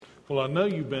Well, I know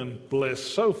you've been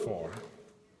blessed so far.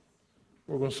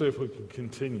 We're going to see if we can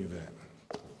continue that.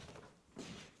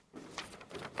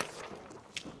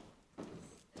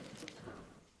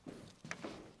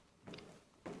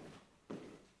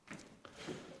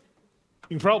 You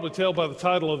can probably tell by the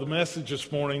title of the message this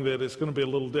morning that it's going to be a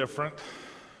little different.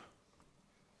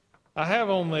 I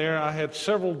had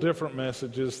several different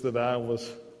messages that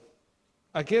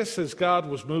I guess as God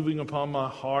was moving upon my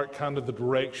heart, kind of the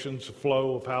directions, the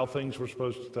flow of how things were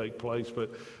supposed to take place.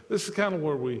 But this is kind of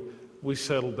where we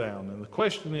settled down. And the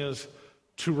question is,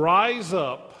 to rise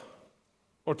up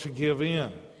or to give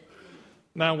in?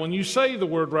 Now, when you say the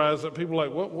word rise up, people are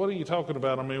like, what are you talking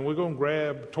about? I mean, we're going to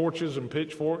grab torches and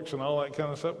pitchforks and all that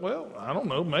kind of stuff. Well, I don't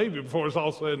know, maybe before it's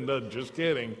all said and done. Just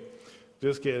kidding.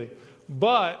 Just kidding.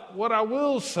 But what I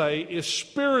will say is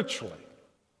spiritually,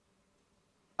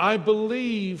 I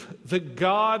believe that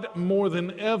God more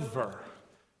than ever,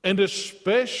 and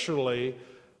especially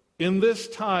in this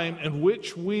time in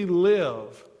which we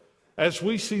live, as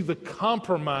we see the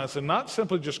compromise, and not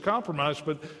simply just compromise,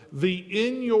 but the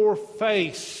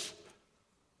in-your-face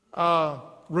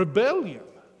rebellion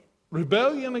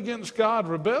against God,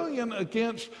 rebellion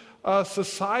against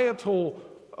societal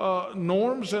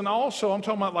norms, and also I'm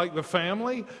talking about like the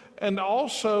family, and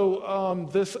also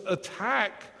this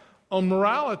attack on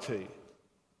morality.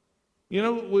 You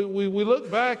know, we look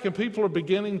back and people are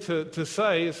beginning to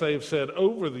say, as they've said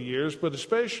over the years, but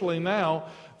especially now,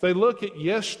 they look at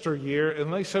yesteryear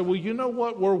and they say, well, you know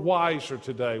what? We're wiser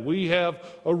today. We have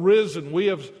arisen. We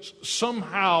have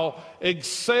somehow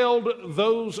excelled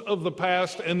those of the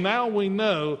past, and now we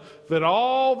know that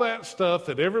all that stuff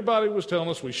that everybody was telling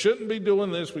us, we shouldn't be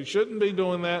doing this, we shouldn't be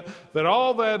doing that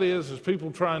all that is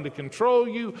people trying to control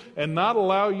you and not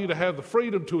allow you to have the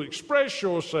freedom to express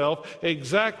yourself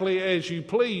exactly as you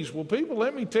please. Well, people,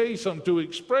 let me tell you something. To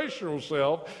express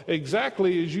yourself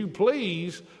exactly as you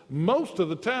please most of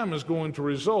the time is going to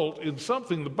result in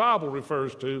something the Bible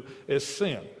refers to as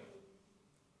sin.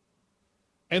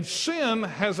 And sin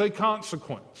has a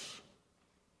consequence.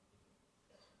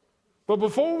 But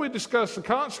before we discuss the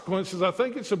consequences, I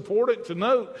think it's important to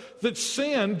note that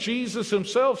sin, Jesus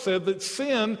himself said that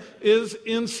sin is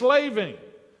enslaving.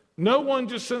 No one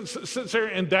just sits there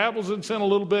and dabbles in sin a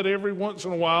little bit every once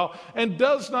in a while and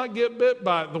does not get bit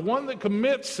by it. The one that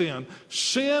commits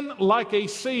sin like a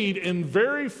seed in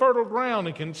very fertile ground,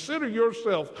 and consider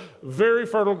yourself very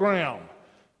fertile ground,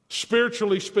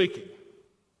 spiritually speaking.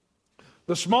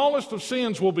 The smallest of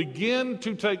sins will begin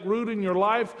to take root in your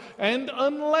life, and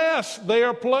unless they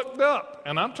are plucked up,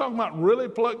 and I'm talking about really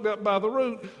plucked up by the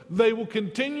root, they will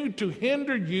continue to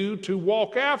hinder you, to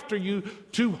walk after you,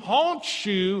 to haunt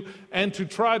you, and to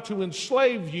try to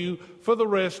enslave you for the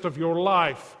rest of your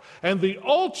life. And the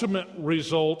ultimate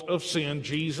result of sin,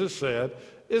 Jesus said,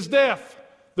 is death.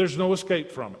 There's no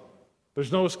escape from it.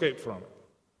 There's no escape from it.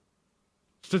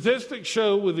 Statistics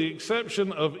show, with the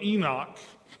exception of Enoch,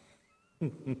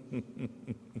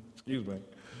 excuse me,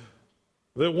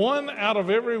 that 1 out of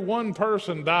every 1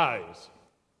 person dies.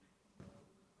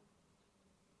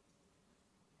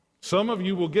 Some of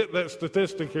you will get that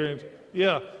statistic here.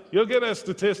 Yeah, you'll get that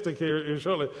statistic here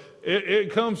shortly.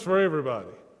 It comes for everybody.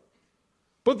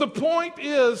 But the point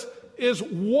is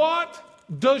what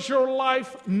does your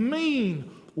life mean?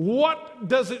 What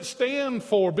does it stand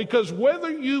for? Because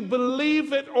whether you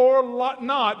believe it or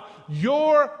not,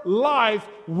 your life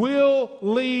will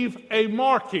leave a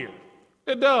mark here.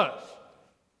 It does.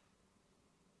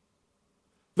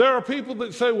 There are people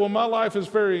that say, well, my life is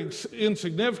very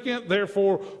insignificant,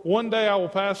 therefore one day I will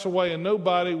pass away and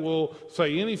nobody will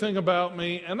say anything about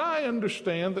me. And I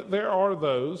understand that there are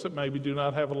those that maybe do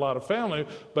not have a lot of family,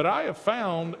 but I have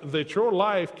found that your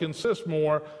life consists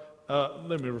more,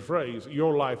 let me rephrase,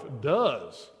 your life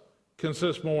does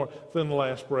consist more than the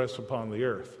last breaths upon the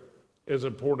earth, as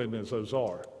important as those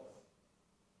are.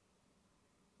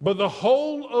 But the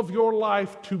whole of your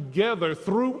life together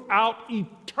throughout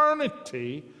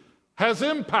eternity has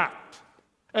impact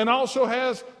and also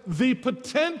has the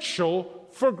potential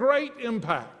for great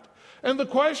impact. And the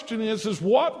question is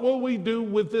what will we do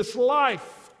with this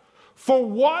life? For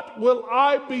what will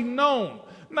I be known?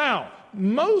 Now,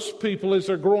 most people, as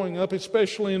they're growing up,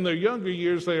 especially in their younger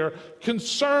years, they are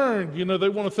concerned. You know, they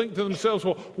want to think to themselves,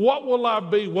 well, what will I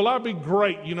be? Will I be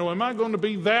great? You know, am I going to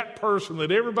be that person that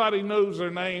everybody knows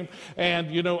their name and,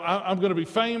 you know, I'm going to be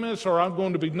famous, or I'm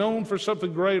going to be known for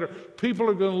something greater? People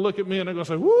are going to look at me and they're going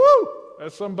to say, woo,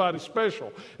 that's somebody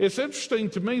special. It's interesting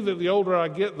to me that the older I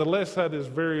get, the less that is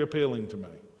very appealing to me.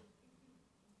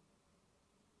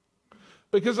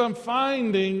 Because I'm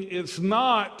finding it's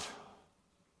not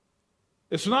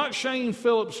It's not Shane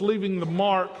Phillips leaving the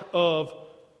mark of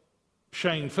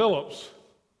Shane Phillips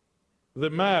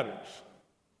that matters.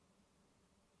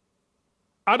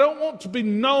 I don't want to be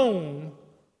known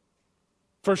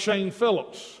for Shane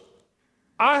Phillips.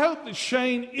 I hope that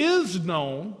Shane is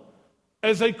known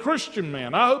as a Christian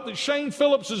man. I hope that Shane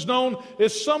Phillips is known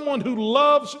as someone who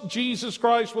loves Jesus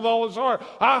Christ with all his heart.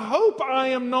 I hope I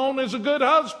am known as a good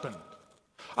husband.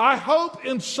 I hope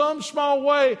in some small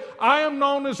way I am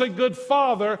known as a good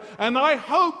father, and I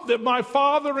hope that my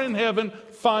Father in heaven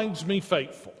finds me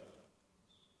faithful.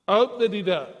 I hope that he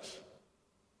does.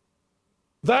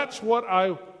 That's what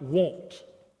I want.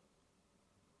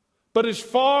 But as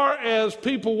far as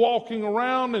people walking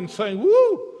around and saying,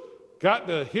 woo, got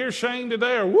to hear Shane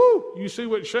today, or woo, you see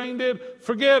what Shane did?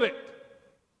 Forget it.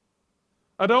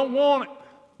 I don't want it.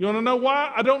 You want to know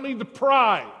why? I don't need the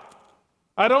pride.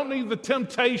 I don't need the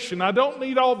temptation. I don't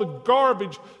need all the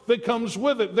garbage that comes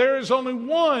with it. There is only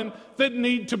one that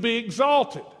needs to be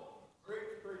exalted.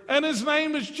 And his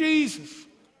name is Jesus.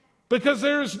 Because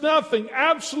there is nothing,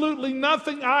 absolutely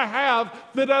nothing I have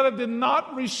that I did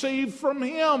not receive from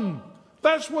him.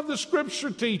 That's what the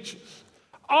Scripture teaches.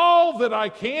 All that I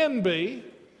can be,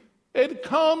 it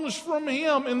comes from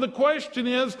him. And the question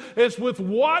is with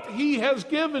what he has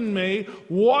given me,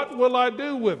 what will I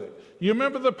do with it? You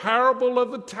remember the parable of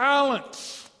the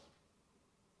talents.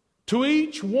 To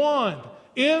each one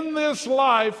in this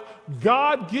life,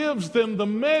 God gives them the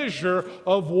measure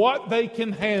of what they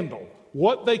can handle,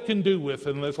 what they can do with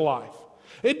in this life.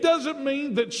 It doesn't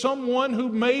mean that someone who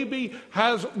maybe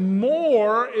has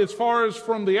more as far as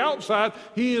from the outside,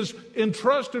 he is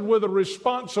entrusted with a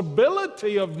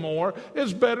responsibility of more,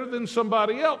 is better than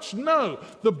somebody else. No,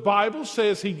 the Bible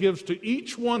says he gives to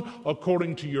each one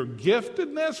according to your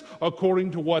giftedness,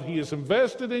 according to what he has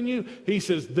invested in you. He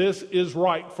says, this is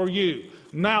right for you.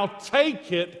 Now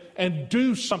take it and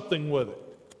do something with it.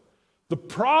 The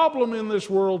problem in this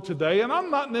world today, and I'm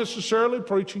not necessarily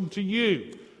preaching to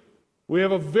you. We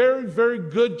have a very, very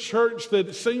good church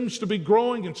that seems to be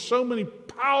growing in so many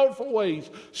powerful ways,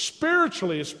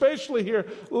 spiritually, especially here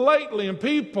lately. And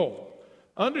people,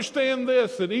 understand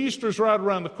this, that Easter's right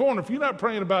around the corner. If you're not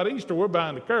praying about Easter, we're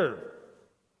behind the curve.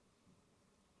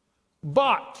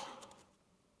 But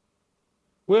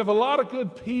we have a lot of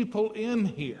good people in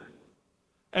here,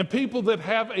 and people that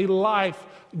have a life,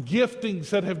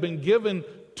 giftings that have been given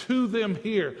to them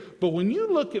here. But when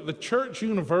you look at the church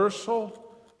universal,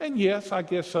 and yes, I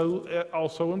guess so,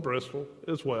 also in Bristol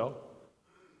as well,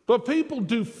 but people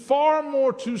do far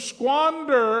more to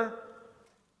squander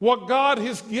what God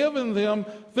has given them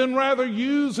than rather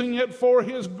using it for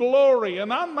his glory.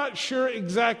 And I'm not sure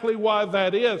exactly why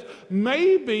that is.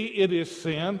 Maybe it is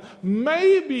sin.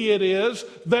 Maybe it is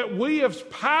that we as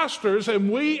pastors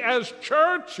and we as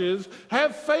churches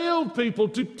have failed people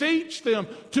to teach them,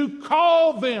 to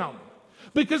call them.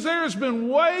 Because there has been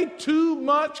way too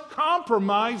much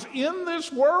compromise in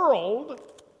this world.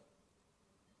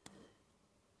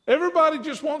 Everybody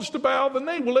just wants to bow the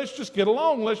knee. Well, let's just get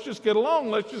along. Let's just get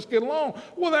along. Let's just get along.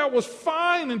 Well, that was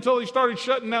fine until he started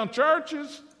shutting down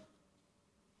churches.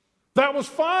 That was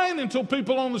fine until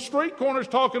people on the street corners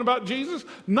talking about Jesus,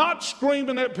 not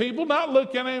screaming at people, not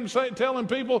looking at him, telling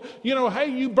people, hey,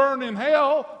 you burn in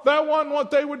hell. That wasn't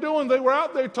what they were doing. They were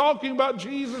out there talking about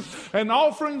Jesus and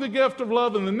offering the gift of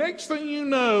love. And the next thing you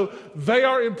know, they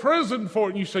are imprisoned for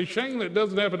it. And you say, Shane, that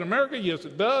doesn't happen in America. Yes,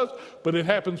 it does. But it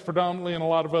happens predominantly in a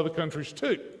lot of other countries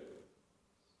too.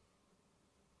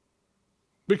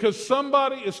 Because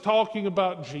somebody is talking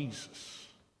about Jesus.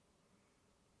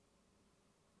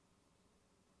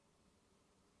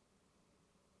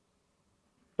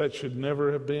 That should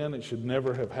never have been. It should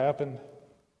never have happened.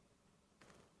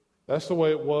 That's the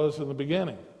way it was in the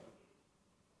beginning.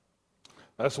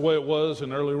 That's the way it was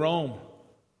in early Rome.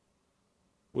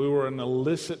 We were an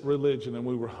illicit religion and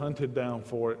we were hunted down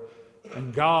for it.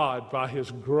 And God, by his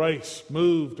grace,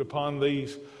 moved upon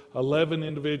these 11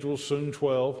 individuals, soon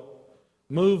 12,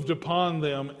 moved upon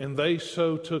them, and they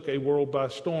so took a world by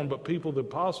storm. But people, the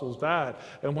apostles, died.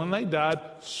 And when they died,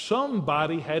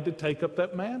 somebody had to take up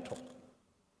that mantle.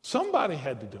 Somebody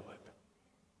had to do it.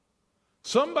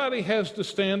 Somebody has to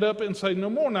stand up and say, no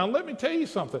more. Now, let me tell you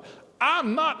something.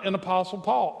 I'm not an Apostle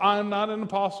Paul. I'm not an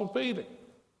Apostle Peter.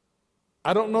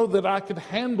 I don't know that I could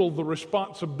handle the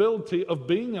responsibility of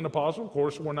being an apostle. Of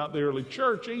course, we're not the early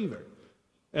church either.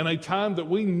 In a time that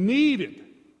we needed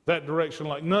that direction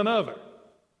like none other,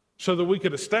 so that we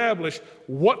could establish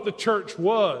what the church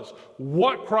was,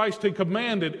 what Christ had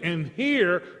commanded, and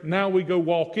here, now we go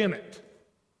walk in it.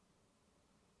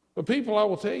 But people, I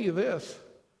will tell you this.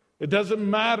 It doesn't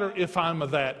matter if I'm a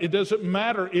that. It doesn't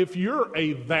matter if you're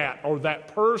a that or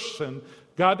that person.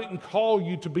 God didn't call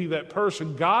you to be that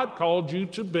person. God called you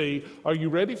to be, are you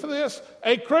ready for this?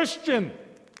 A Christian.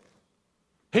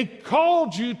 He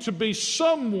called you to be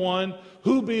someone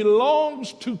who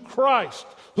belongs to Christ,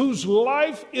 whose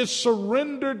life is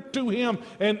surrendered to Him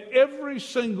in every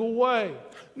single way.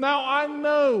 Now, I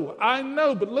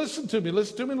know, but listen to me.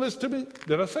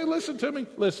 Did I say listen to me?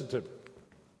 Listen to me.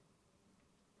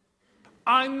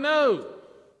 I know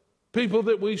people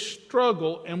that we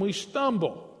struggle and we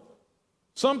stumble.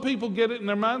 Some people get it in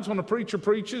their minds when a preacher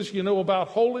preaches, about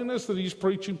holiness, that he's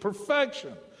preaching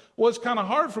perfection. Well, it's kind of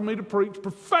hard for me to preach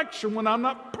perfection when I'm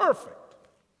not perfect.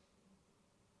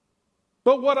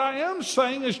 But what I am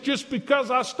saying is just because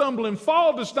I stumble and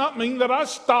fall does not mean that I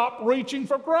stop reaching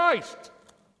for Christ.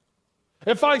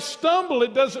 If I stumble,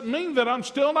 it doesn't mean that I'm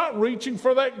still not reaching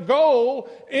for that goal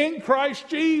in Christ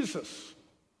Jesus.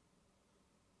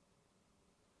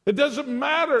 It doesn't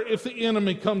matter if the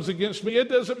enemy comes against me. It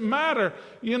doesn't matter,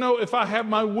 if I have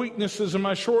my weaknesses and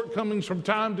my shortcomings from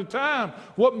time to time.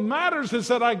 What matters is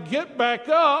that I get back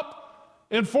up,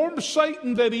 inform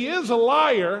Satan that he is a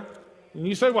liar. And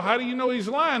you say, well, how do you know he's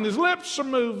lying? His lips are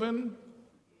moving.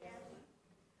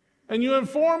 And you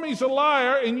inform he's a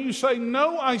liar, and you say,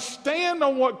 no, I stand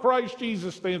on what Christ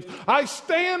Jesus stands. I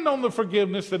stand on the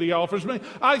forgiveness that he offers me.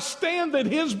 I stand that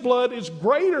his blood is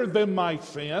greater than my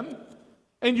sin.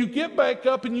 And you get back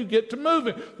up and you get to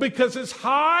moving, because it's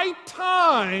high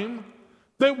time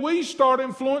that we start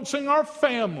influencing our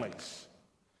families.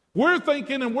 We're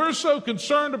thinking and we're so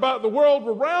concerned about the world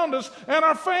around us, and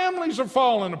our families are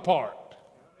falling apart.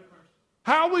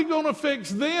 How are we going to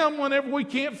fix them whenever we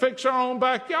can't fix our own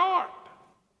backyard?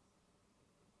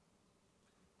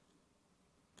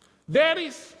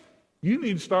 Daddies, you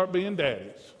need to start being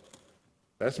daddies.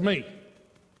 That's me.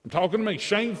 I'm talking to me.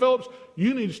 Shane Phillips,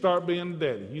 you need to start being a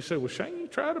daddy. You say, well, Shane, you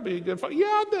try to be a good father. Yeah,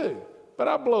 I do, but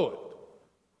I blow it.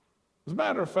 As a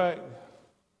matter of fact,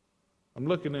 I'm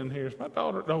looking in here. Is my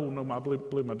daughter? Oh, no, I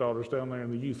believe my daughter's down there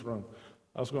in the youth room.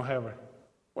 I was going to have her.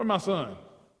 Where's my son?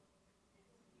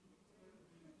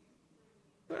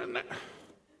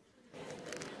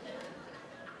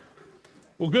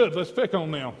 Well, good. Let's pick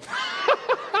on them.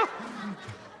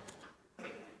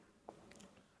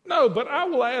 No, but I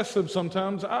will ask them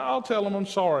sometimes. I'll tell them I'm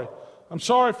sorry. I'm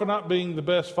sorry for not being the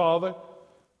best father.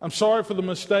 I'm sorry for the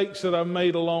mistakes that I've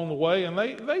made along the way. And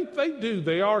they do.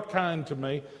 They are kind to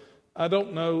me. I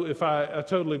don't know if I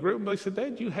totally agree with them, but they said,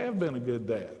 Dad, you have been a good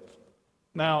dad.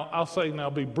 Now,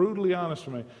 I'll be brutally honest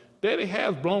with me. Daddy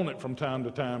has blown it from time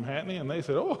to time, hasn't he? And they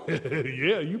said, oh,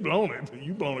 yeah, you've blown it.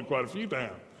 You've blown it quite a few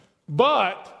times.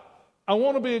 But I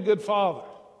want to be a good father.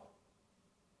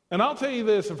 And I'll tell you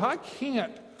this, if I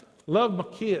can't love my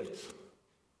kids,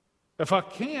 if I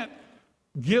can't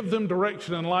give them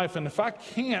direction in life, and if I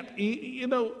can't,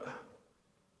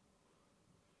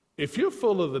 if you're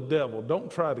full of the devil, don't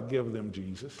try to give them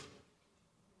Jesus,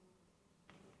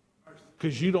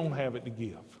 because you don't have it to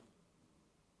give.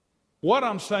 What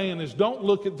I'm saying is, don't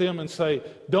look at them and say,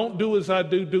 don't do as I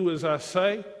do, do as I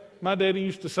say. My daddy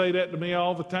used to say that to me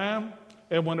all the time,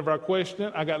 and whenever I questioned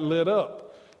it, I got lit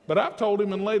up. But I've told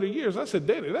him in later years, I said,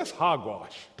 Daddy, that's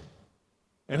hogwash.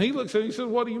 And he looks at me and he says,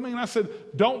 what do you mean? I said,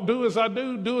 don't do as I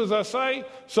do, do as I say.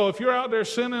 So if you're out there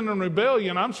sinning in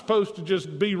rebellion, I'm supposed to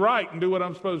just be right and do what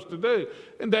I'm supposed to do.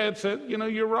 And Dad said,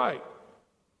 you're right.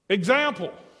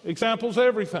 Example's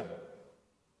everything.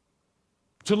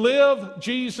 To live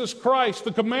Jesus Christ.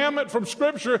 The commandment from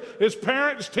Scripture is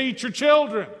parents teach your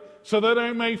children so that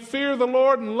they may fear the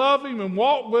Lord and love Him and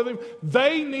walk with Him.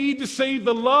 They need to see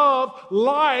the love,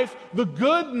 life, the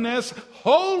goodness,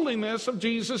 holiness of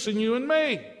Jesus in you and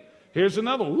me. Here's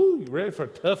another one. Ooh, you ready for a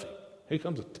toughie? Here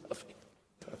comes a toughie.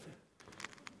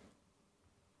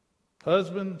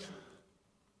 Husbands,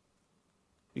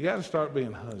 you got to start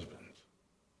being husbands.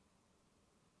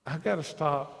 I've got to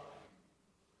stop.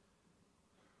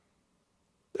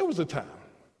 There was a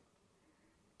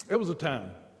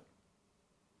time,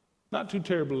 not too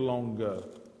terribly long ago,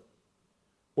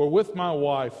 where with my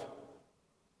wife,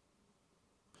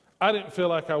 I didn't feel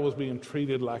like I was being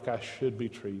treated like I should be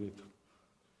treated.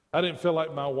 I didn't feel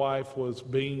like my wife was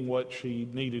being what she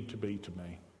needed to be to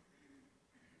me.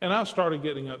 And I started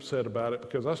getting upset about it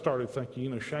because I started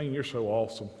thinking, Shane, you're so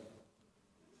awesome.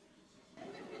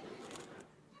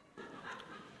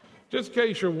 Just in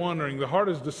case you're wondering, the heart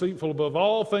is deceitful above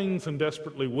all things and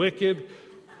desperately wicked.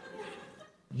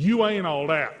 You ain't all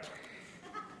that.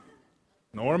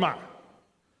 Nor am I.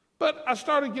 But I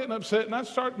started getting upset, and I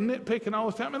started nitpicking all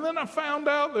the time. And then I found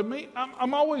out that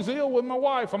I'm always ill with my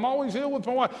wife. I'm always ill with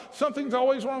my wife. Something's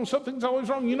always wrong. Something's always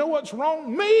wrong. You know what's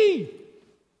wrong? Me.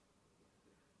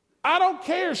 I don't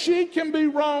care. She can be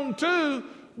wrong too,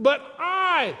 but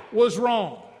I was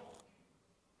wrong.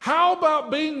 How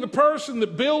about being the person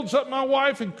that builds up my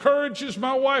wife, encourages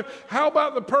my wife? How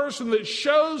about the person that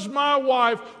shows my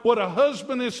wife what a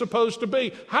husband is supposed to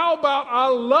be? How about I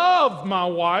love my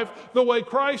wife the way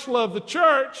Christ loved the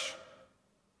church?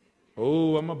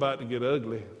 Oh, I'm about to get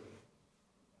ugly.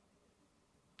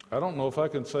 I don't know if I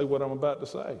can say what I'm about to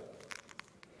say.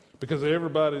 Because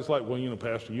everybody's like, well,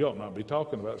 Pastor, you ought not be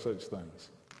talking about such things.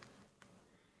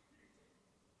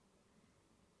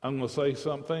 I'm going to say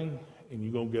something, and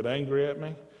you're going to get angry at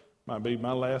me. Might be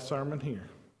my last sermon here.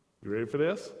 You ready for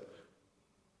this?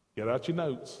 Get out your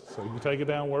notes so you can take it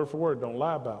down word for word. Don't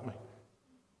lie about me.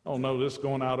 Oh, no, this is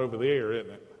going out over the air,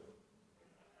 isn't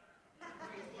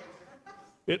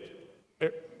it?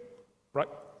 Right.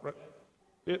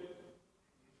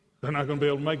 They're not going to be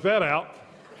able to make that out.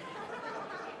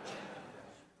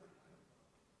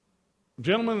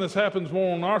 Gentlemen, this happens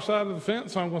more on our side of the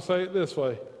fence, so I'm going to say it this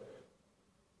way.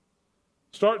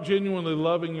 Start genuinely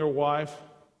loving your wife,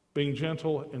 being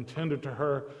gentle and tender to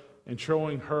her, and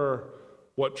showing her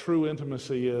what true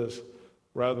intimacy is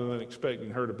rather than expecting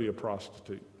her to be a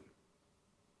prostitute.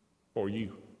 Or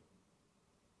you.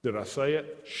 Did I say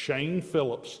it? Shane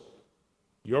Phillips,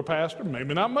 your pastor,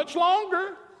 maybe not much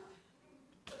longer.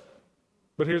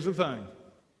 But here's the thing.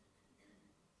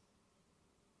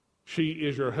 She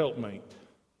is your helpmate,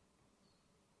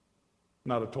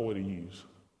 not a toy to use.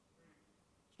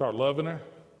 Start loving her,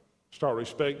 start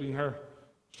respecting her,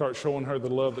 start showing her the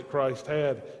love that Christ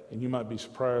had, and you might be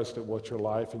surprised at what your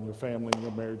life and your family and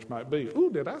your marriage might be.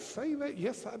 Ooh, did I say that?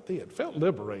 Yes, I did. Felt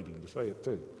liberating to say it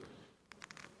too.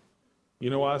 You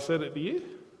know why I said it to you?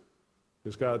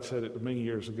 Because God said it to me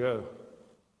years ago.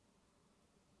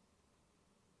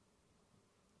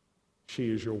 She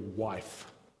is your wife,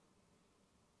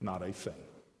 not a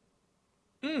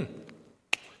thing.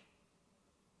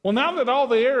 Well, now that all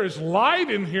the air is light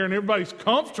in here and everybody's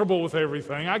comfortable with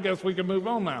everything, I guess we can move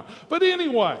on now. But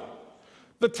anyway,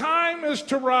 the time is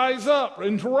to rise up.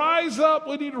 And to rise up,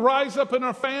 we need to rise up in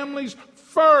our families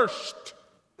first.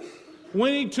 We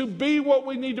need to be what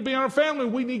we need to be in our family.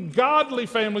 We need godly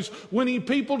families. We need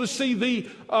people to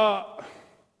see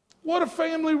what a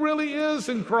family really is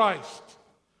in Christ.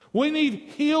 We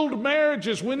need healed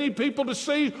marriages. We need people to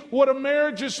see what a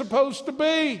marriage is supposed to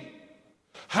be.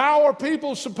 How are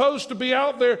people supposed to be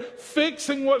out there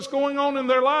fixing what's going on in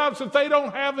their lives if they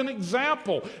don't have an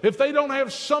example, if they don't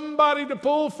have somebody to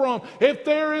pull from, if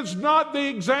there is not the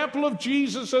example of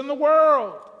Jesus in the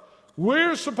world?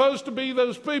 We're supposed to be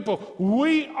those people.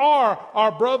 We are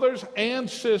our brothers and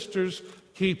sisters'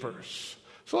 keepers.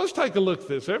 So let's take a look at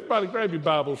this. Everybody grab your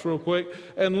Bibles real quick,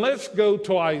 and let's go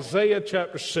to Isaiah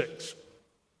chapter 6.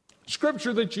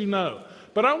 Scripture that you know.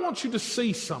 But I want you to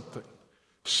see something.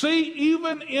 See,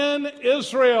 even in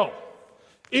Israel,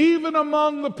 even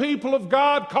among the people of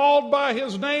God called by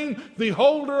his name, the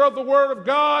holder of the word of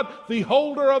God, the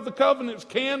holder of the covenants,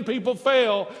 can people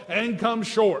fail and come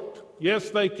short? Yes,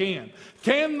 they can.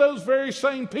 Can those very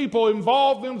same people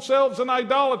involve themselves in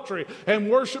idolatry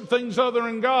and worship things other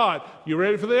than God? You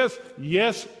ready for this?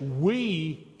 Yes,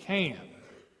 we can.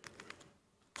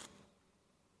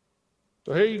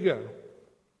 So here you go.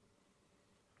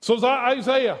 So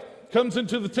Isaiah comes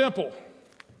into the temple,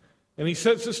 and he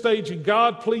sets the stage, and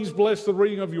God, please bless the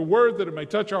reading of your word that it may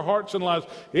touch our hearts and lives.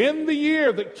 In the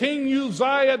year that King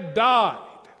Uzziah died,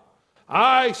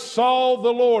 I saw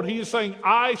the Lord. He is saying,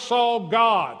 I saw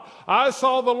God. I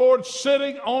saw the Lord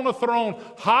sitting on a throne,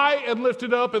 high and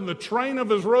lifted up, and the train of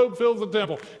his robe fills the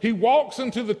temple. He walks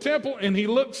into the temple, and he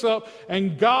looks up,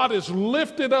 and God is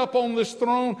lifted up on this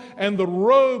throne, and the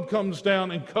robe comes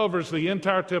down and covers the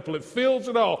entire temple. It fills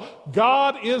it all.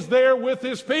 God is there with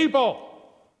his people.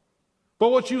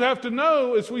 But what you have to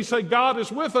know is we say God is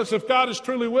with us. If God is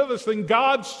truly with us, then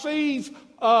God sees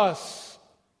us.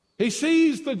 He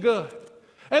sees the good.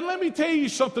 And let me tell you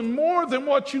something more than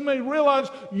what you may realize.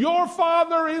 Your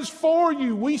Father is for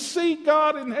you. We see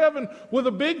God in heaven with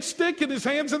a big stick in his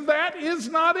hands, and that is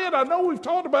not it. I know we've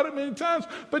talked about it many times,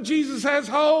 but Jesus has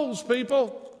holes,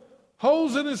 people.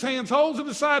 Holes in his hands, holes in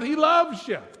his side. He loves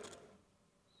you.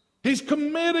 He's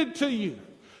committed to you.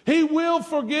 He will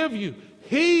forgive you.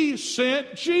 He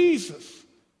sent Jesus.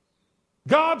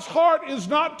 God's heart is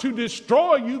not to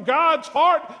destroy you. God's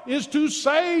heart is to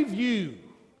save you.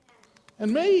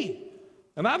 And me.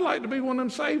 And I'd like to be one of them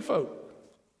saved folk.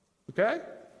 Okay?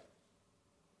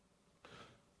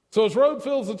 So his robe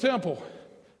fills the temple.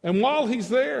 And while he's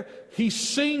there, he's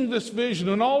seeing this vision,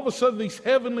 and all of a sudden these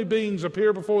heavenly beings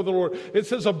appear before the Lord. It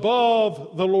says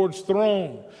above the Lord's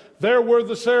throne, there were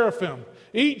the seraphim.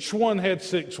 Each one had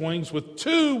 6 wings. With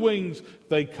 2 wings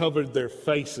they covered their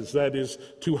faces. That is,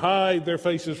 to hide their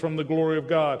faces from the glory of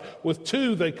God. With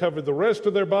 2 they covered the rest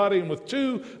of their body, and with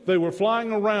 2 they were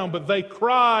flying around. But they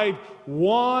cried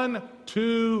one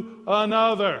to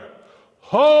another,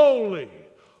 Holy,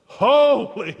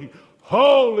 holy,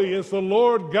 holy is the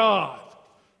Lord God,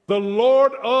 the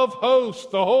Lord of hosts.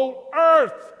 The whole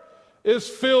earth is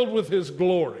filled with His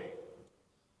glory.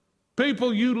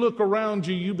 People, you look around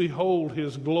you, you behold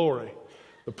His glory.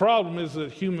 The problem is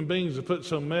that human beings have put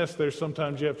some mess there,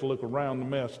 sometimes you have to look around the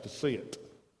mess to see it.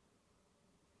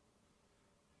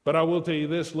 But I will tell you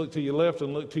this, look to your left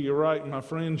and look to your right, and my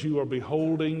friends, you are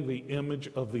beholding the image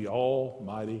of the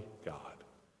Almighty God.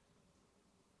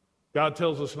 God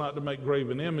tells us not to make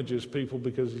graven images, people,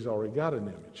 because He's already got an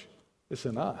image. It's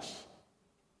in us.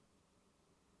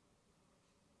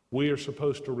 We are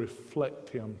supposed to reflect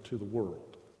Him to the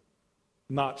world,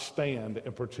 not stand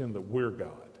and pretend that we're God,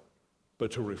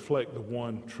 but to reflect the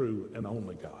one true and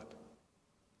only God.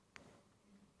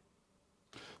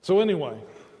 So anyway,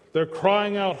 they're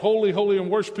crying out, Holy, holy, and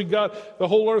worshiping God. The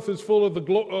whole earth is full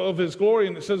of His glory.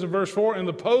 And it says in verse 4, and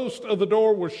the post of the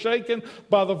door was shaken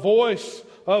by the voice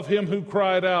of Him who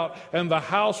cried out, and the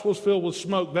house was filled with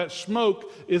smoke. That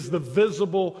smoke is the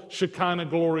visible Shekinah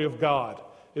glory of God.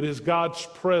 It is God's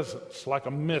presence, like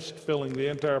a mist filling the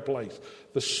entire place.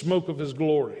 The smoke of His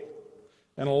glory.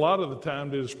 And a lot of the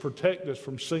time it is protect us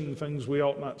from seeing things we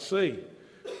ought not see.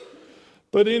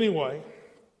 But anyway,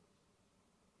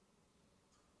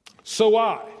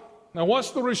 now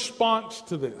what's the response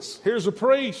to this? Here's a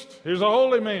priest, here's a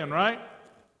holy man, right?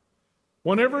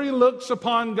 Whenever he looks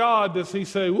upon God, does he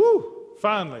say, woo,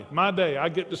 finally, my day, I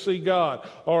get to see God?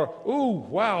 Or, ooh,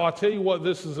 wow, I tell you what,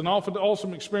 this is an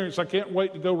awesome experience. I can't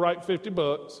wait to go write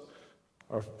 $50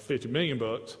 or $50 million,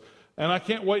 and I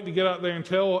can't wait to get out there and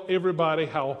tell everybody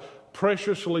how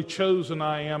preciously chosen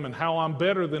I am and how I'm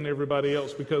better than everybody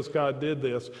else because God did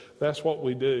this. That's what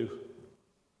we do.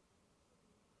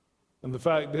 And the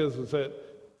fact is that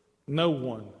no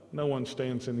one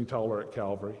stands any taller at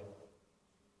Calvary.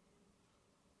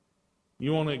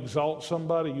 You want to exalt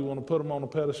somebody, you want to put them on a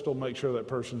pedestal, make sure that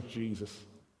person's Jesus.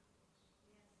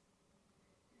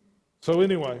 So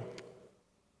anyway,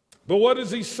 but what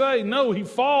does he say? No, he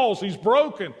falls, he's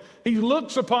broken. He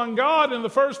looks upon God, and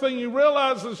the first thing he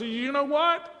realizes is, you know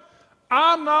what?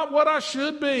 I'm not what I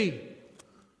should be.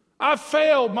 I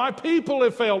failed. My people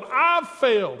have failed. I've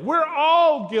failed. We're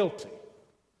all guilty.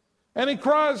 And he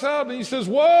cries out and he says,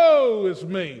 woe is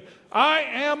me. I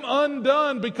am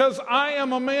undone because I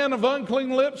am a man of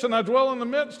unclean lips and I dwell in the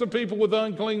midst of people with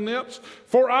unclean lips.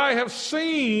 For I have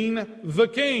seen the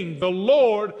King, the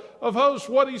Lord of hosts.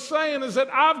 What he's saying is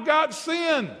that I've got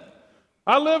sin.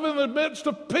 I live in the midst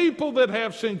of people that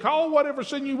have sin. Call whatever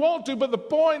sin you want to, but the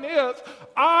point is,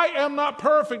 I am not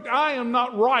perfect. I am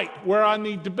not right where I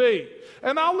need to be.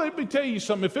 And let me tell you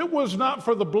something. If it was not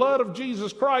for the blood of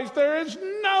Jesus Christ, there is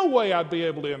no way I'd be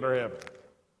able to enter heaven.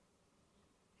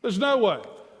 There's no way.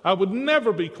 I would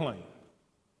never be clean.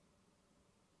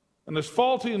 And as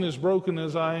faulty and as broken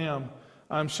as I am,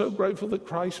 I'm so grateful that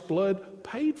Christ's blood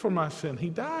paid for my sin. He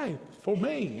died for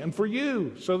me and for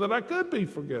you so that I could be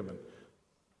forgiven.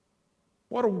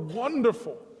 What a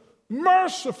wonderful,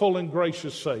 merciful, and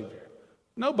gracious Savior.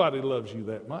 Nobody loves you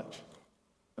that much.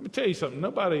 Let me tell you something.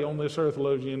 Nobody on this earth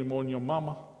loves you any more than your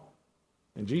mama.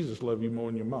 And Jesus loved you more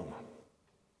than your mama.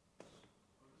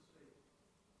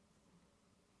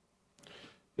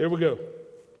 Here we go.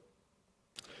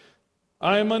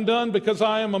 I am undone because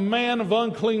I am a man of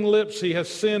unclean lips. He has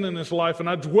sin in his life, and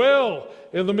I dwell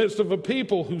in the midst of a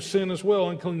people who sin as well,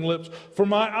 unclean lips. For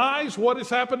my eyes, what has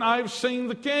happened? I have seen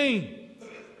the King.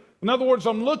 In other words,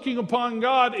 I'm looking upon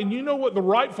God, and you know what the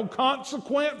rightful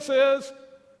consequence is?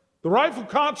 The rightful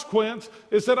consequence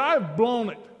is that I have blown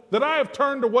it, that I have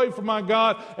turned away from my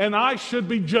God, and I should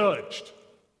be judged.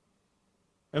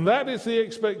 And that is the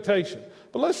expectation.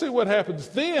 But let's see what happens.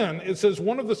 Then it says,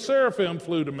 one of the seraphim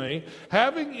flew to me,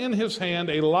 having in his hand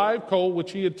a live coal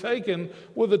which he had taken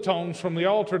with the tongs from the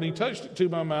altar, and he touched it to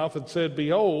my mouth and said,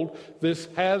 behold, this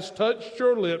has touched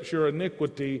your lips, your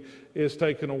iniquity is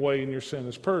taken away and your sin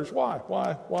is purged. Why?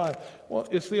 Well,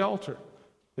 it's the altar.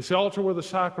 It's the altar where the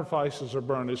sacrifices are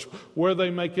burned. It's where they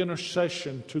make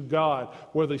intercession to God,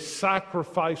 where the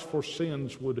sacrifice for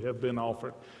sins would have been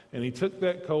offered. And he took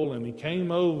that coal and he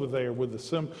came over there with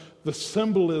the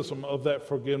symbolism of that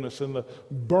forgiveness and the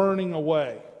burning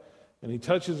away. And he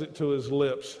touches it to his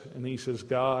lips and he says,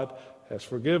 God has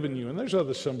forgiven you. And there's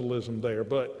other symbolism there.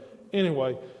 But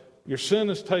anyway, your sin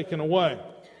is taken away.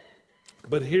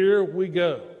 But here we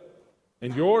go.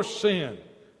 And your sin,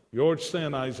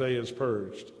 Isaiah, is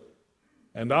purged.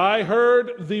 And I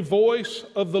heard the voice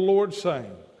of the Lord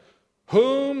saying,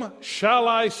 whom shall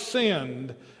I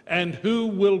send, and who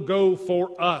will go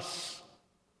for us?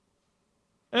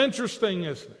 Interesting,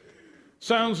 isn't it?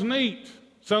 Sounds neat.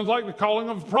 Sounds like the calling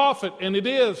of a prophet, and it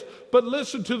is. But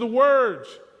listen to the words.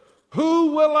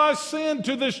 Who will I send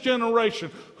to this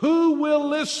generation? Who will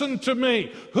listen to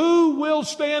me? Who will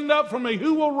stand up for me?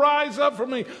 Who will rise up for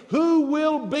me? Who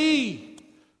will be?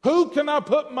 Who can I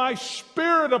put my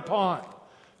spirit upon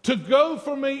to go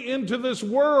for me into this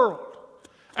world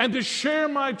and to share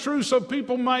my truth so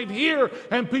people might hear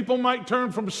and people might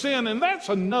turn from sin? And that's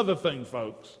another thing,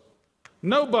 folks.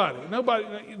 Nobody,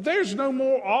 there's no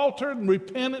more altar and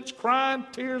repentance, crying,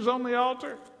 tears on the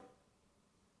altar.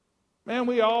 Man,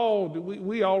 we all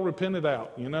repented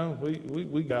out, you know.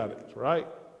 We got it, right?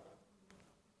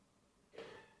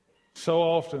 So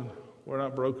often, we're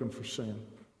not broken for sin.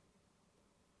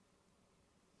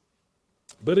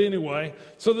 But anyway,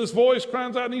 so this voice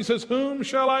cries out and he says, whom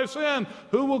shall I send?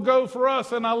 Who will go for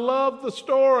us? And I love the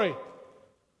story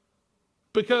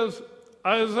because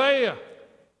Isaiah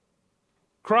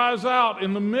cries out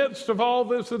in the midst of all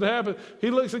this that happened.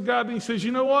 He looks at God and he says,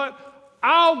 you know what?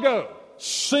 I'll go.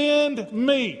 Send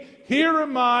me. Here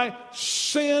am I.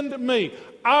 Send me.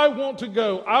 I want to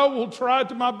go. I will try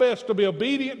to my best to be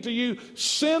obedient to you.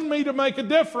 Send me to make a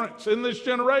difference in this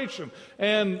generation.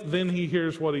 And then he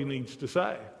hears what he needs to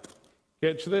say.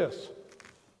 Catch this.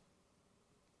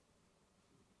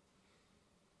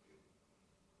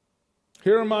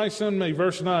 Here am I, send me.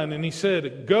 Verse 9. And he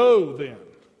said, go then.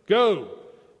 Go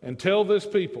and tell this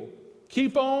people.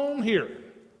 Keep on hearing,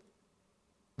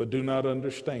 but do not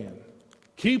understand.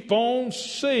 Keep on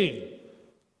seeing,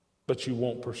 but you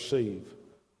won't perceive.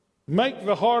 Make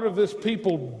the heart of this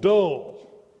people dull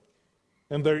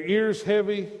and their ears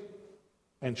heavy,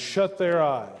 and shut their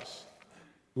eyes,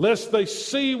 lest they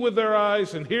see with their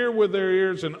eyes and hear with their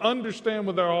ears and understand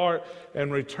with their heart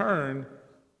and return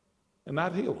and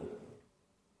not heal them.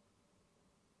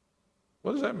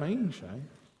 What does that mean, Shane?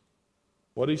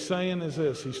 What he's saying is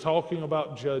this. He's talking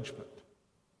about judgment.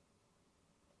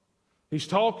 He's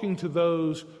talking to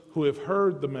those who have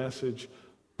heard the message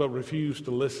but refuse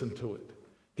to listen to it.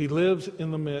 He lives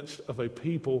in the midst of a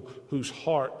people whose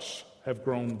hearts have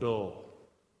grown dull.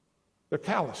 They're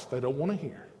callous. They don't want to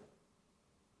hear.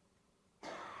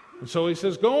 And so he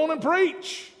says, go on and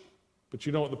preach. But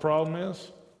you know what the problem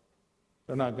is?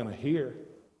 They're not going to hear.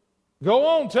 Go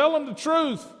on, tell them the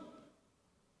truth.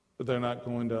 But they're not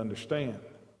going to understand.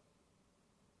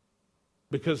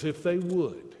 Because if they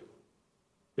would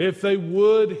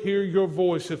hear your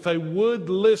voice, if they would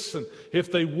listen,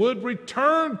 if they would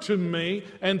return to me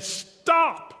and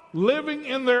stop living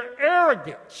in their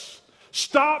arrogance,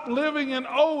 stop living in,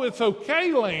 oh, it's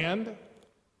okay land,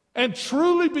 and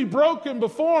truly be broken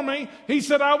before me, he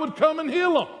said I would come and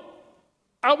heal them.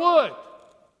 I would.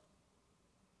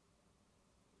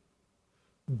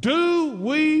 Do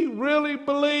we really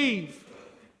believe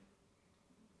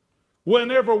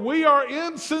whenever we are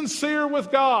insincere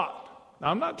with God?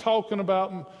 Now, I'm not talking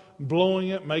about blowing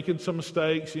it, making some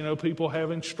mistakes, people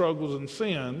having struggles and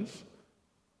sins.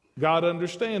 God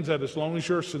understands that as long as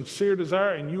you're a sincere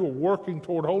desire and you are working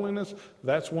toward holiness,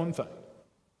 that's one thing.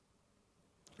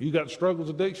 You got struggles,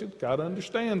 addiction, God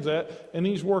understands that, and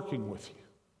he's working with you.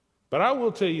 But I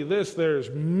will tell you this, there's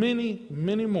many,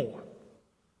 many more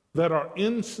that are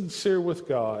insincere with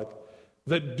God,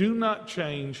 that do not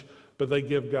change, but they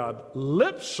give God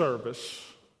lip service.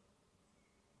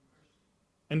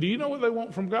 And do you know what they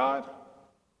want from God?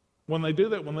 When they do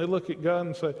that, when they look at God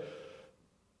and say,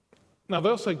 now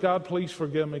they'll say, God, please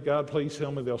forgive me. God, please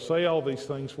heal me. They'll say all these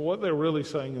things. But what they're really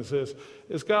saying is this,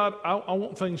 is God, I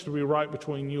want things to be right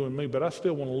between you and me, but I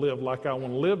still want to live like I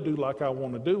want to live, do like I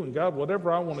want to do. And God,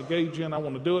 whatever I want to gauge in, I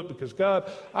want to do it because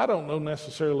God, I don't know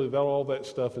necessarily that all that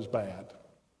stuff is bad.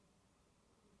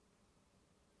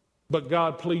 But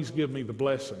God, please give me the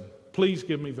blessing. Please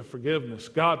give me the forgiveness.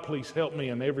 God, please help me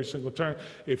in every single turn.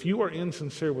 If you are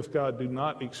insincere with God, do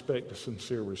not expect a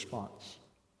sincere response.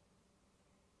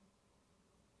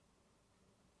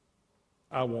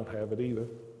 I won't have it either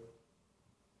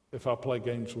if I play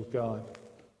games with God.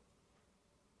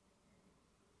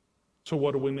 So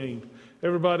what do we need?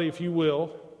 Everybody, if you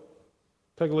will,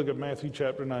 take a look at Matthew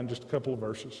chapter 9, just a couple of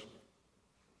verses.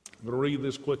 I'm going to read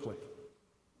this quickly.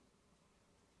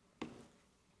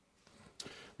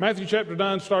 Matthew chapter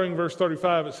 9, starting verse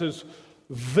 35, it says,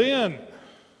 Then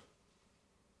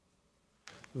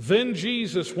Then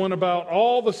Jesus went about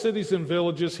all the cities and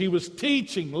villages. He was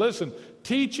teaching, listen,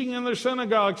 teaching in their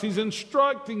synagogues. He's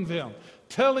instructing them,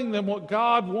 telling them what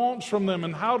God wants from them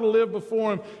and how to live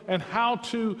before Him and how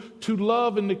to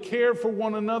love and to care for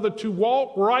one another, to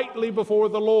walk rightly before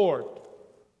the Lord.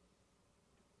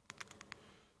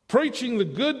 Preaching the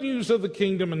good news of the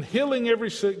kingdom and healing every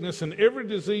sickness and every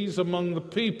disease among the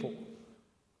people.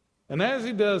 And as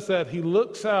He does that, He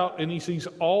looks out and He sees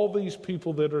all these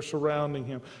people that are surrounding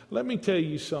Him. Let me tell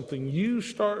you something. You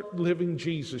start living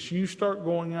Jesus. You start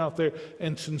going out there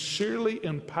and sincerely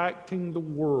impacting the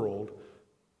world.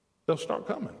 They'll start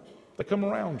coming. They come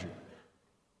around you.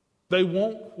 They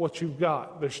want what you've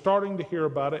got. They're starting to hear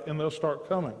about it and they'll start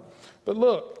coming. But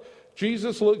look,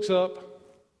 Jesus looks up,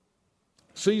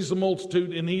 sees the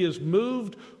multitude, and He is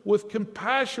moved with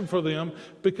compassion for them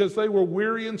because they were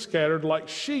weary and scattered like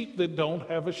sheep that don't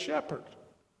have a shepherd.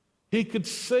 He could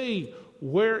see,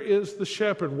 where is the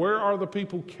shepherd? Where are the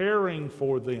people caring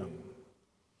for them?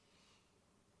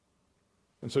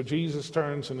 And so Jesus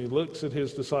turns and He looks at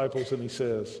His disciples and He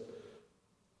says,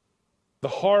 the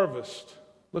harvest,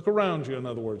 look around you in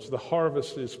other words, the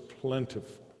harvest is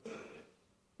plentiful,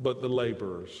 but the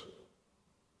laborers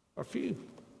are few.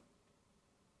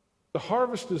 The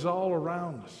harvest is all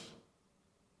around us.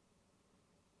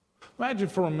 Imagine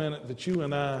for a minute that you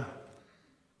and I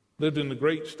lived in the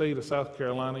great state of South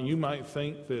Carolina. You might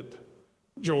think that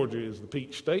Georgia is the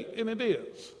peach state, and it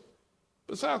is.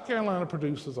 But South Carolina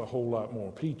produces a whole lot more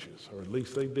peaches, or at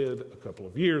least they did a couple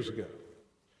of years ago.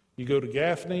 You go to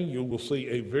Gaffney, you will see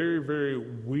a very, very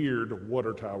weird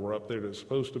water tower up there that's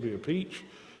supposed to be a peach.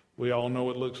 We all know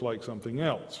it looks like something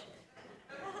else.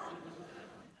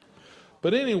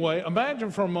 But anyway,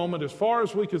 imagine for a moment, as far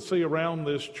as we could see around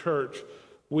this church,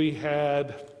 we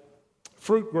had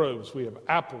fruit groves, we have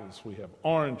apples, we have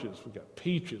oranges, we got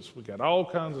peaches, we got all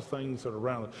kinds of things that are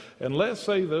around it. And let's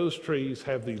say those trees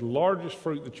have the largest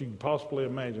fruit that you can possibly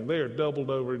imagine. They are doubled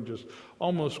over and just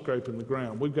almost scraping the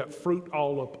ground. We've got fruit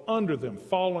all up under them,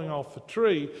 falling off the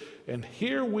tree. And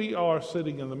here we are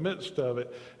sitting in the midst of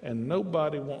it, and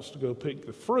nobody wants to go pick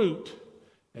the fruit.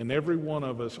 And every one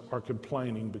of us are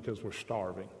complaining because we're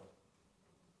starving.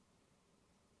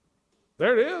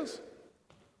 There it is.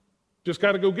 Just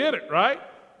got to go get it, right?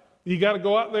 You got to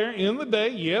go out there in the day.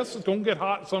 Yes, it's going to get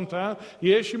hot sometime.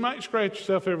 Yes, you might scratch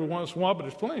yourself every once in a while, but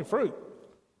there's plenty of fruit.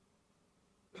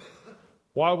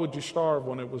 Why would you starve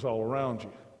when it was all around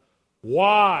you?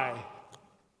 Why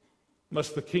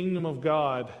must the kingdom of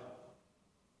God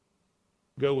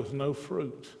go with no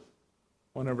fruit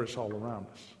whenever it's all around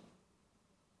us?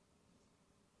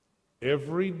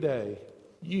 Every day,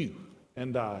 you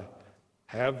and I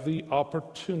have the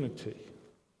opportunity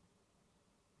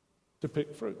to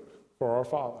pick fruit for our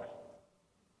Father.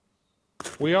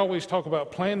 We always talk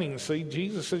about planting seed.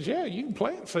 Jesus says, yeah, you can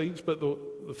plant seeds, but the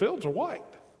fields are white.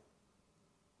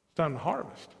 It's time to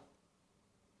harvest.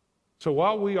 So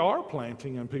while we are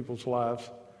planting in people's lives,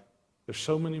 there's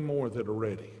so many more that are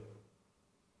ready.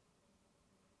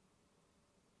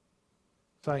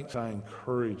 Saints, I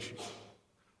encourage you.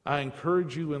 I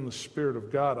encourage you in the Spirit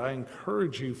of God. I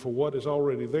encourage you for what is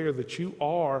already there, that you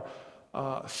are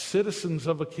citizens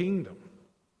of a kingdom,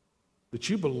 that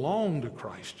you belong to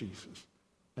Christ Jesus,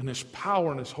 and His power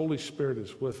and His Holy Spirit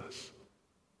is with us.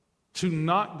 To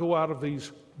not go out of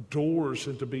these doors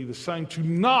and to be the same, to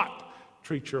not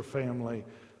treat your family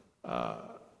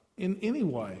in any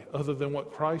way other than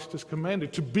what Christ has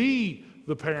commanded, to be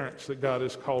the parents that God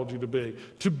has called you to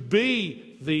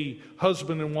be the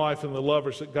husband and wife and the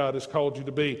lovers that God has called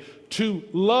you to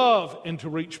love and to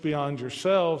reach beyond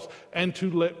yourselves, and to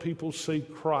let people see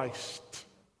Christ.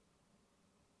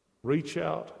 Reach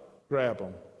out, grab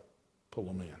them, pull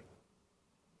them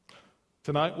in.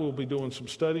 Tonight we'll be doing some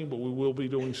studying, but we will be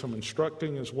doing some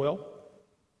instructing as well.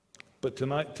 But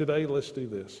today, let's do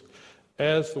this.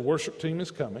 As the worship team is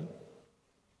coming,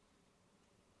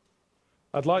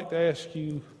 I'd like to ask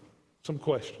you some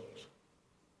questions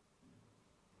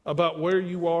about where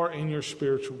you are in your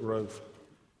spiritual growth.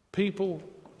 People,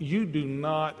 you do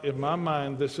not, in my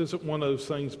mind, this isn't one of those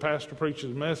things, pastor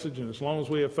preaches a message, and as long as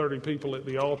we have 30 people at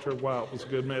the altar, wow, it was a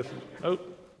good message.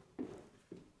 Nope.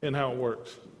 Isn't how it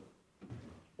works.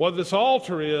 What this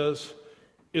altar is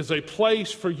a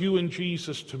place for you and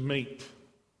Jesus to meet.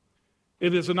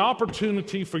 It is an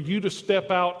opportunity for you to step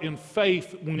out in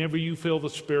faith whenever you feel the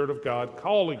Spirit of God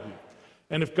calling you.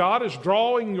 And if God is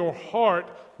drawing your heart,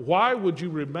 why would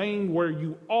you remain where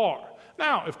you are?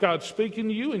 Now, if God's speaking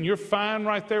to you and you're fine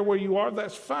right there where you are,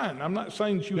 that's fine. I'm not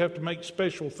saying that you have to make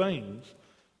special things.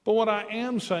 But what I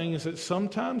am saying is that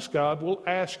sometimes God will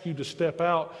ask you to step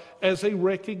out as a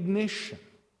recognition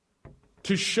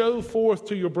To show forth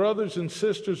to your brothers and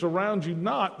sisters around you,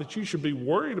 not that you should be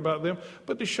worried about them,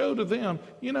 but to show to them,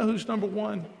 you know who's number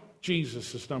one?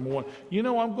 Jesus is number one. You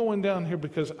know, I'm going down here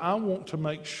because I want to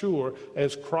make sure,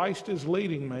 as Christ is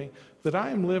leading me, that I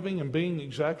am living and being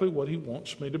exactly what he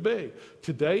wants me to be.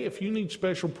 Today, if you need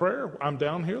special prayer, I'm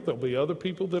down here. There'll be other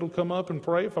people that'll come up and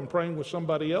pray if I'm praying with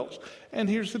somebody else. And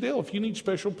here's the deal. If you need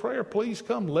special prayer, please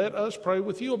come. Let us pray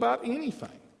with you about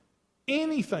anything.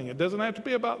 Anything. It doesn't have to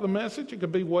be about the message. It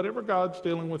could be whatever God's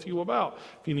dealing with you about.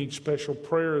 If you need special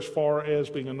prayer as far as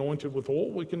being anointed with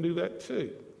oil, we can do that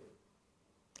too.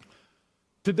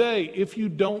 Today, if you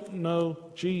don't know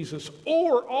Jesus,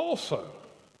 or also,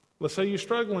 let's say you're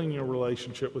struggling in your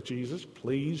relationship with Jesus,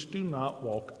 please do not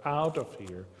walk out of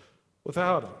here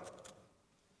without him.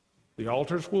 The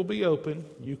altars will be open.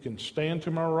 You can stand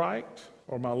to my right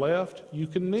or my left. You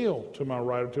can kneel to my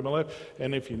right or to my left.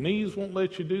 And if your knees won't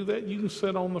let you do that, you can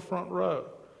sit on the front row.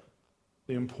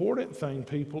 The important thing,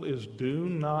 people, is do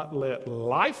not let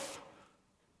life,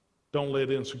 don't let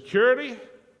insecurity,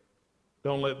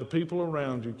 don't let the people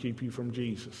around you keep you from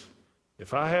Jesus.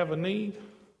 If I have a need,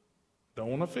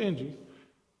 don't want to offend you,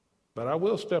 but I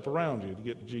will step around you to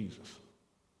get to Jesus.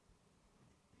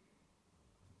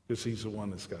 Because he's the one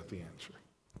that's got the answer.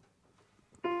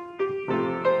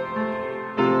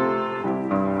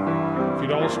 If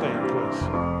you'd all stand, please.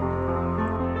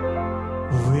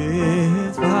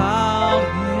 Without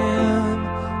him,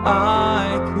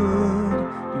 I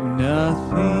could do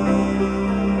nothing.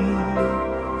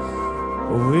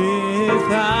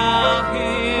 Without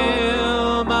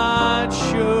him, I'd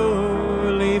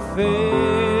surely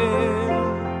fail.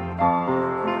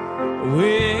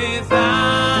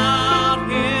 Without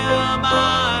him,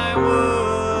 I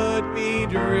would be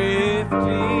drifting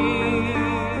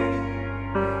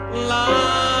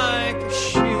like a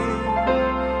ship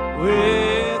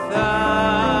without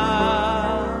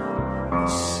a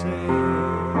sail.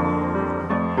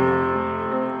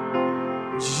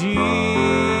 Jesus,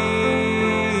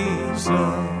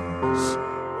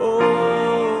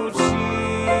 oh Jesus,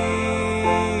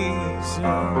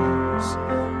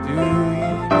 do you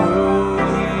know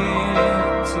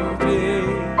him today?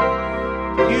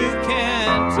 You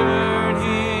can't turn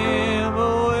him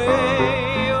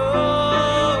away.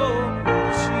 Oh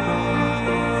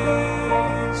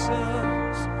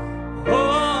Jesus,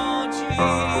 oh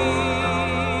Jesus,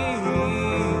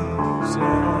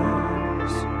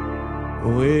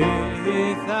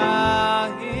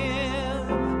 without him,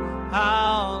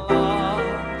 how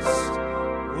lost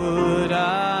would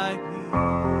I be?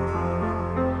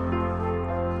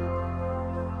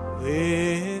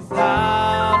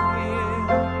 Without him,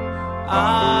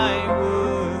 I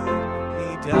would be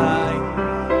dying.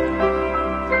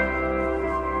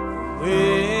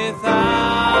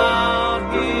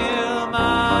 Without him,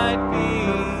 I'd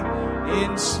be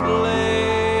enslaved.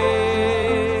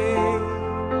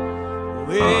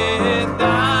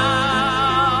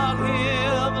 Without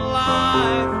him,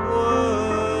 life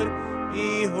would be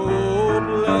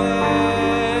hopeless.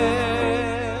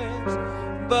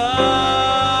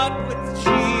 But with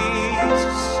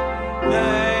Jesus,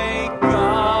 thank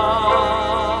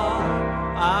God,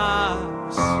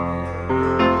 I'm saved.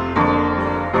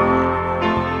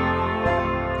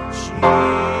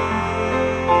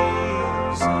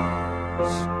 Jesus,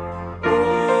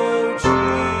 oh Jesus,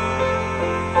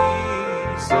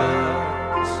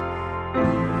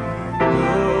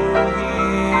 know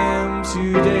him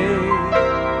today.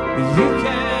 You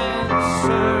can't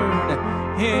turn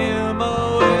him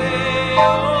away.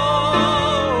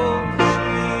 Oh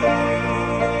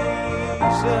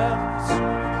Jesus,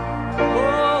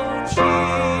 oh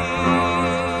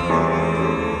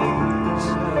Jesus,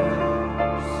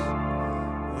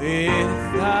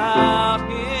 without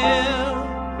him,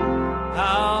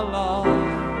 how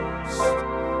lost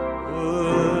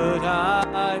would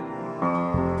I be?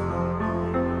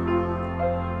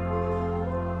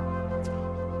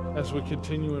 As we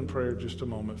continue in prayer just a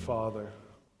moment, Father,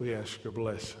 we ask your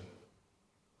blessing.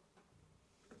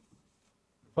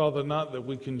 Father, not that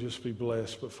we can just be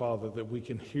blessed, but Father, that we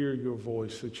can hear your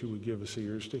voice, that you would give us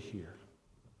ears to hear,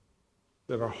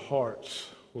 that our hearts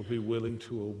will be willing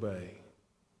to obey,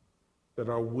 that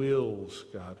our wills,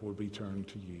 God, will be turned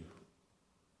to you.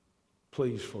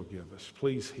 Please forgive us.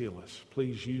 Please heal us.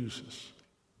 Please use us.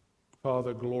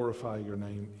 Father, glorify your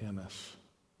name in us.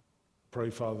 Pray,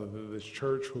 Father, that this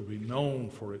church will be known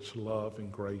for its love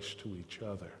and grace to each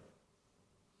other.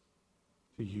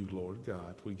 To you, Lord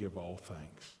God, we give all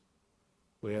thanks.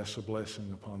 We ask a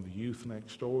blessing upon the youth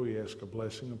next door. We ask a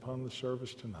blessing upon the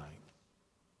service tonight.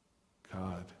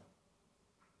 God,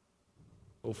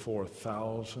 oh before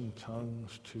 1,000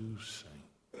 tongues to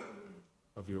sing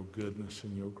of your goodness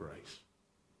and your grace.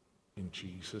 In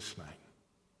Jesus' name,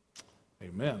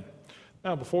 amen.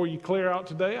 Now, before you clear out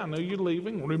today, I know you're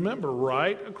leaving. Remember,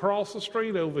 right across the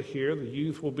street over here, the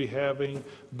youth will be having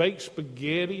baked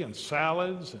spaghetti and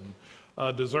salads and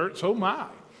desserts. Oh, my.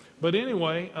 But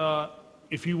anyway,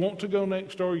 if you want to go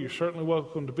next door, you're certainly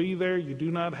welcome to be there. You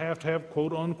do not have to have,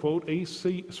 quote, unquote, a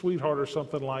sweetheart or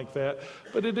something like that.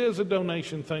 But it is a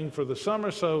donation thing for the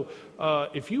summer. So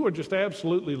if you are just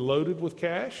absolutely loaded with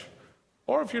cash,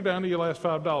 or if you're down to your last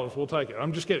 $5, we'll take it.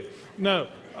 I'm just kidding. No.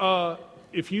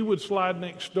 If you would slide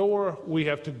next door, we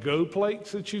have to-go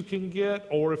plates that you can get,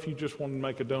 or if you just want to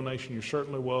make a donation, you're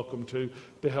certainly welcome to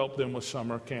help them with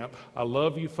summer camp. I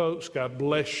love you folks. God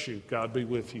bless you. God be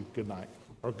with you. Good night.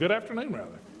 Or good afternoon,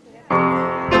 rather.